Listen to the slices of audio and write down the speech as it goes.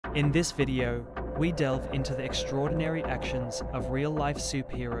In this video, we delve into the extraordinary actions of real-life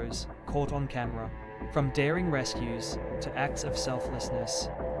superheroes caught on camera, from daring rescues to acts of selflessness.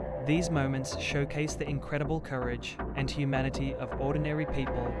 These moments showcase the incredible courage and humanity of ordinary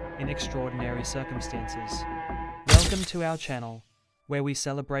people in extraordinary circumstances. Welcome to our channel, where we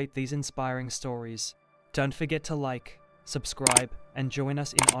celebrate these inspiring stories. Don't forget to like, subscribe, and join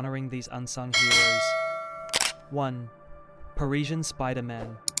us in honoring these unsung heroes. 1. Parisian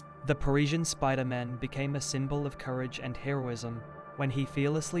Spider-Man. The Parisian Spider-Man became a symbol of courage and heroism when he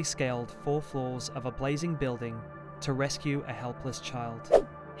fearlessly scaled 4 floors of a blazing building to rescue a helpless child.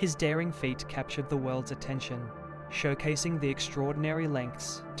 His daring feat captured the world's attention, showcasing the extraordinary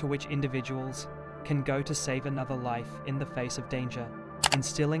lengths to which individuals can go to save another life in the face of danger,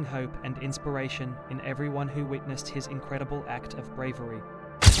 instilling hope and inspiration in everyone who witnessed his incredible act of bravery.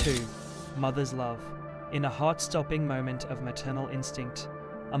 2. Mother's love. In a heart-stopping moment of maternal instinct,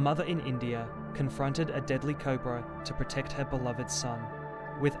 a mother in India confronted a deadly cobra to protect her beloved son.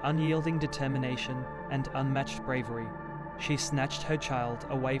 With unyielding determination and unmatched bravery, she snatched her child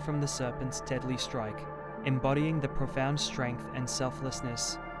away from the serpent's deadly strike, embodying the profound strength and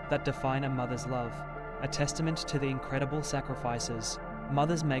selflessness that define a mother's love, a testament to the incredible sacrifices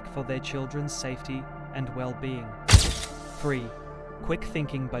mothers make for their children's safety and well-being. 3. Quick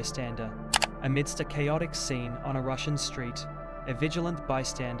thinking bystander. Amidst a chaotic scene on a Russian street, a vigilant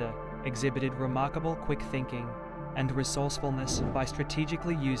bystander exhibited remarkable quick thinking and resourcefulness by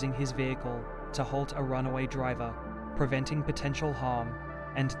strategically using his vehicle to halt a runaway driver, preventing potential harm,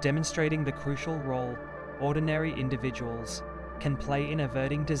 and demonstrating the crucial role ordinary individuals can play in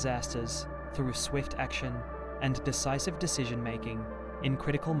averting disasters through swift action and decisive decision-making in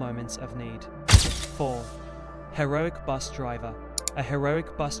critical moments of need. 4. Heroic bus driver. A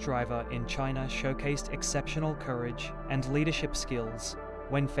heroic bus driver in China showcased exceptional courage and leadership skills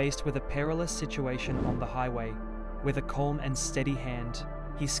when faced with a perilous situation on the highway. With a calm and steady hand,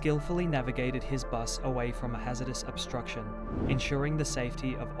 he skillfully navigated his bus away from a hazardous obstruction, ensuring the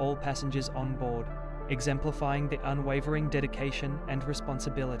safety of all passengers on board, exemplifying the unwavering dedication and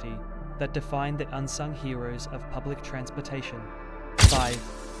responsibility that define the unsung heroes of public transportation. 5.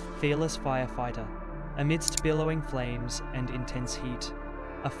 Fearless firefighter. Amidst billowing flames and intense heat,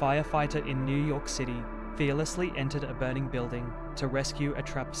 a firefighter in New York City fearlessly entered a burning building to rescue a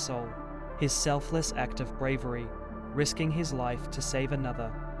trapped soul. His selfless act of bravery, risking his life to save another,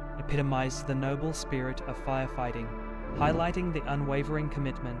 epitomized the noble spirit of firefighting, highlighting the unwavering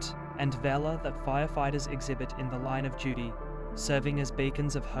commitment and valor that firefighters exhibit in the line of duty, serving as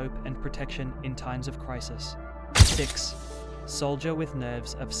beacons of hope and protection in times of crisis. 6. Soldier with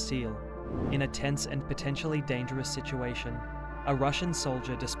nerves of steel. In a tense and potentially dangerous situation, a Russian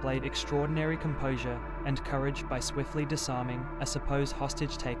soldier displayed extraordinary composure and courage by swiftly disarming a supposed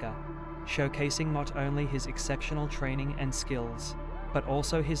hostage taker, showcasing not only his exceptional training and skills, but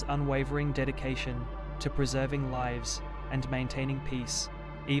also his unwavering dedication to preserving lives and maintaining peace,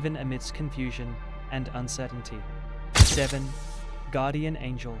 even amidst confusion and uncertainty. 7. Guardian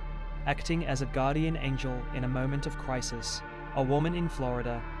angel. Acting as a guardian angel in a moment of crisis, a woman in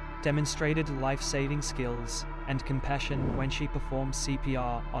Florida demonstrated life-saving skills and compassion when she performed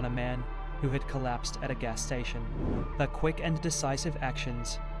CPR on a man who had collapsed at a gas station. Her quick and decisive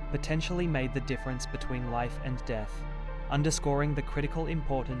actions potentially made the difference between life and death, underscoring the critical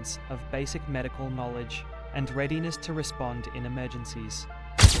importance of basic medical knowledge and readiness to respond in emergencies.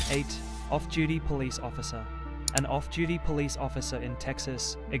 8. Off-duty police officer. An off-duty police officer in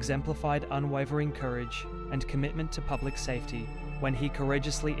Texas exemplified unwavering courage and commitment to public safety when he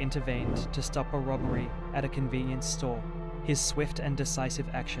courageously intervened to stop a robbery at a convenience store. His swift and decisive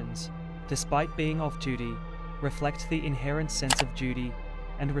actions, despite being off-duty, reflect the inherent sense of duty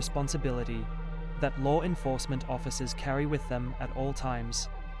and responsibility that law enforcement officers carry with them at all times,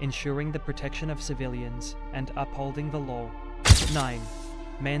 ensuring the protection of civilians and upholding the law. 9.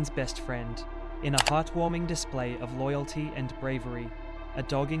 Man's best friend. In a heartwarming display of loyalty and bravery, a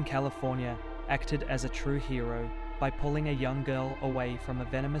dog in California acted as a true hero by pulling a young girl away from a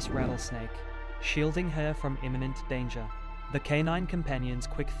venomous rattlesnake, shielding her from imminent danger. The canine companion's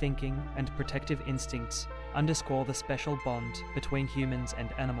quick thinking and protective instincts underscore the special bond between humans and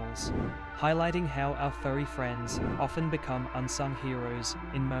animals, highlighting how our furry friends often become unsung heroes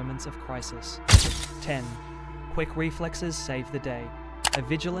in moments of crisis. 10. Quick reflexes save the day. A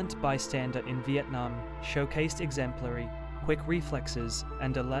vigilant bystander in Vietnam showcased exemplary, quick reflexes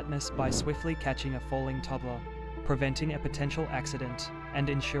and alertness by swiftly catching a falling toddler, preventing a potential accident and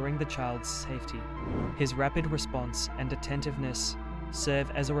ensuring the child's safety. His rapid response and attentiveness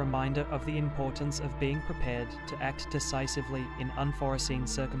serve as a reminder of the importance of being prepared to act decisively in unforeseen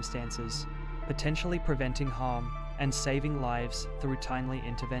circumstances, potentially preventing harm and saving lives through timely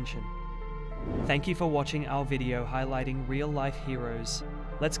intervention. Thank you for watching our video highlighting real-life heroes.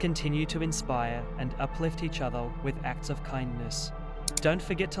 Let's continue to inspire and uplift each other with acts of kindness. Don't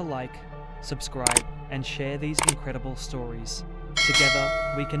forget to like, subscribe, and share these incredible stories. Together,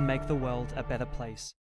 we can make the world a better place.